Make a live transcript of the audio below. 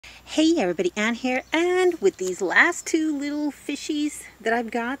Hey everybody, Ann here, and with these last two little fishies that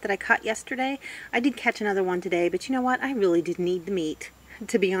I've got that I caught yesterday, I did catch another one today, but you know what, I really did need the meat,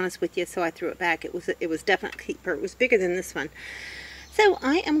 to be honest with you, so I threw it back. It was definitely keeper. It was bigger than this one. So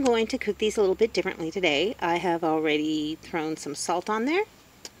I am going to cook these a little bit differently today. I have already thrown some salt on there.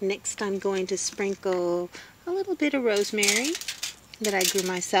 Next I'm going to sprinkle a little bit of rosemary that I grew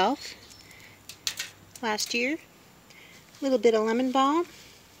myself last year. A little bit of lemon balm.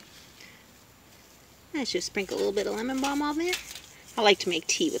 Let's just sprinkle a little bit of lemon balm on there. I like to make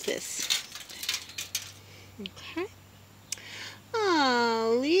tea with this. Okay. A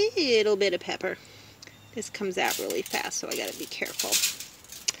little bit of pepper. This comes out really fast, so I gotta be careful.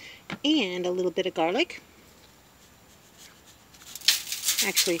 And a little bit of garlic.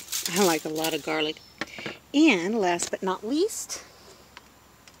 Actually, I like a lot of garlic. And last but not least,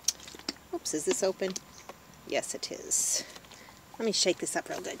 oops, is this open? Yes, it is. Let me shake this up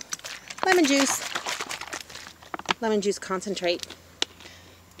real good. Lemon juice. Lemon juice concentrate.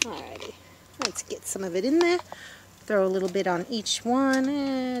 Alrighty, let's get some of it in there. Throw a little bit on each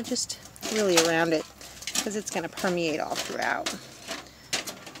one, just really around it, because it's going to permeate all throughout.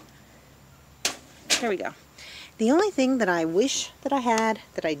 There we go. The only thing that I wish that I had,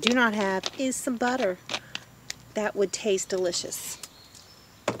 that I do not have, is some butter. That would taste delicious.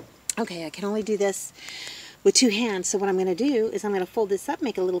 Okay, I can only do this with two hands, so what I'm going to do is I'm going to fold this up,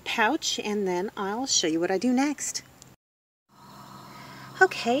 make a little pouch, and then I'll show you what I do next.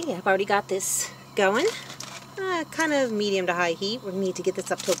 Okay, I've already got this going. Kind of medium to high heat. We need to get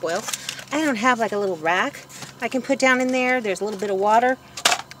this up to a boil. I don't have like a little rack I can put down in there. There's a little bit of water,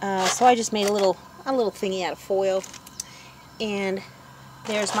 so I just made a little thingy out of foil. And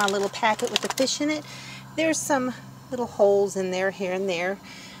there's my little packet with the fish in it. There's some little holes in there, here and there,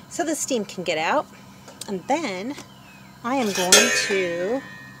 so the steam can get out. And then I am going to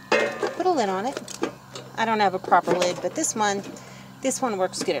put a lid on it. I don't have a proper lid, but this one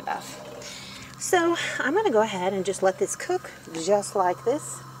works good enough. So I'm going to go ahead and just let this cook just like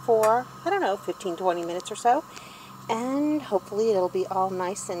this for, I don't know, 15-20 minutes or so. And hopefully it'll be all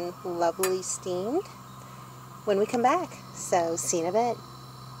nice and lovely steamed when we come back. So see you in a bit.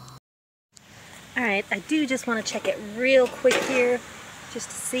 Alright, I do just want to check it real quick here just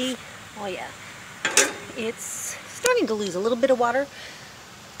to see. Oh yeah, it's starting to lose a little bit of water,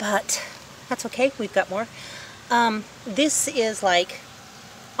 but that's okay, we've got more. This is like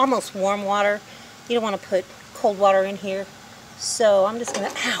almost warm water. You don't want to put cold water in here. So I'm just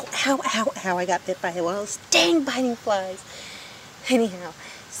going to, ow, I got bit by one of those dang biting flies. Anyhow,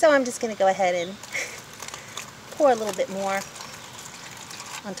 so I'm just going to go ahead and pour a little bit more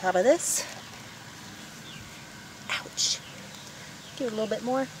on top of this. Ouch. Give it a little bit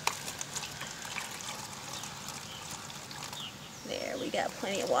more. There, we got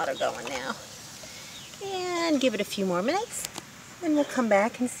plenty of water going now. And give it a few more minutes, and we'll come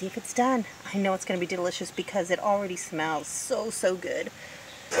back and see if it's done. I know it's going to be delicious because it already smells so good.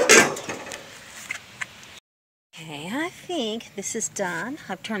 Okay, I think this is done.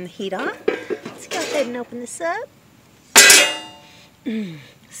 I've turned the heat on. Let's go ahead and open this up.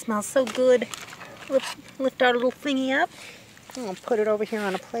 Smells so good. Lift our little thingy up. I'm going to put it over here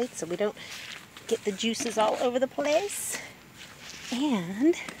on a plate so we don't get the juices all over the place.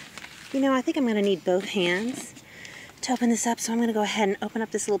 And you know, I think I'm going to need both hands to open this up, so I'm going to go ahead and open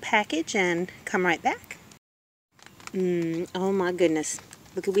up this little package and come right back. Oh my goodness.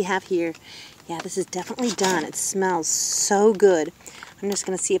 Look what we have here. Yeah, this is definitely done. It smells so good. I'm just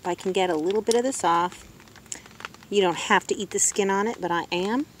going to see if I can get a little bit of this off. You don't have to eat the skin on it, but I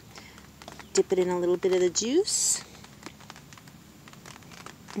am. Dip it in a little bit of the juice.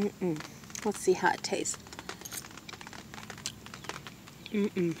 Let's see how it tastes.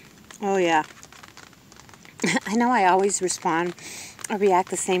 Oh yeah. I know I always respond or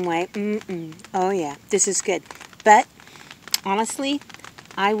react the same way. Oh yeah, this is good. But honestly,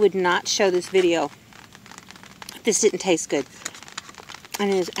 I would not show this video if this didn't taste good.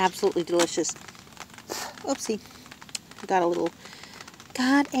 And it is absolutely delicious. Oopsie. Got a little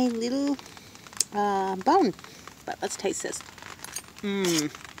bone. But let's taste this.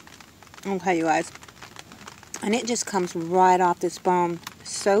 Okay, you guys. And it just comes right off this bone.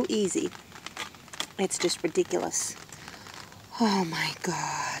 So easy. It's just ridiculous. Oh my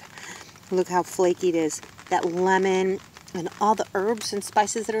God. Look how flaky it is. That lemon and all the herbs and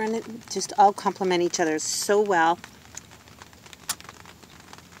spices that are in it just all complement each other so well.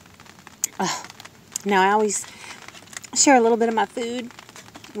 Oh. Now I always share a little bit of my food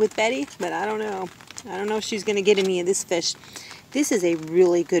with Betty, but I don't know. I don't know if she's going to get any of this fish. This is a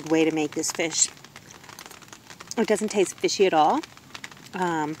really good way to make this fish. It doesn't taste fishy at all.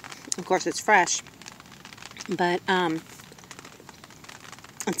 Of course, it's fresh, but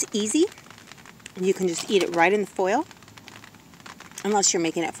it's easy. You can just eat it right in the foil, unless you're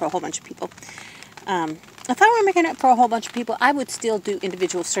making it for a whole bunch of people. If I were making it for a whole bunch of people, I would still do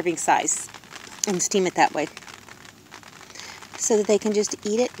individual serving size and steam it that way, so that they can just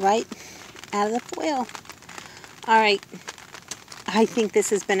eat it right out of the foil. Alright, I think this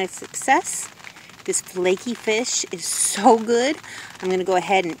has been a success. This flaky fish is so good. I'm going to go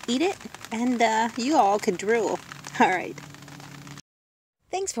ahead and eat it, and you all could drool. Alright.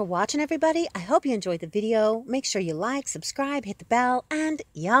 Thanks for watching, everybody. I hope you enjoyed the video. Make sure you like, subscribe, hit the bell, and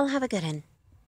y'all have a good one.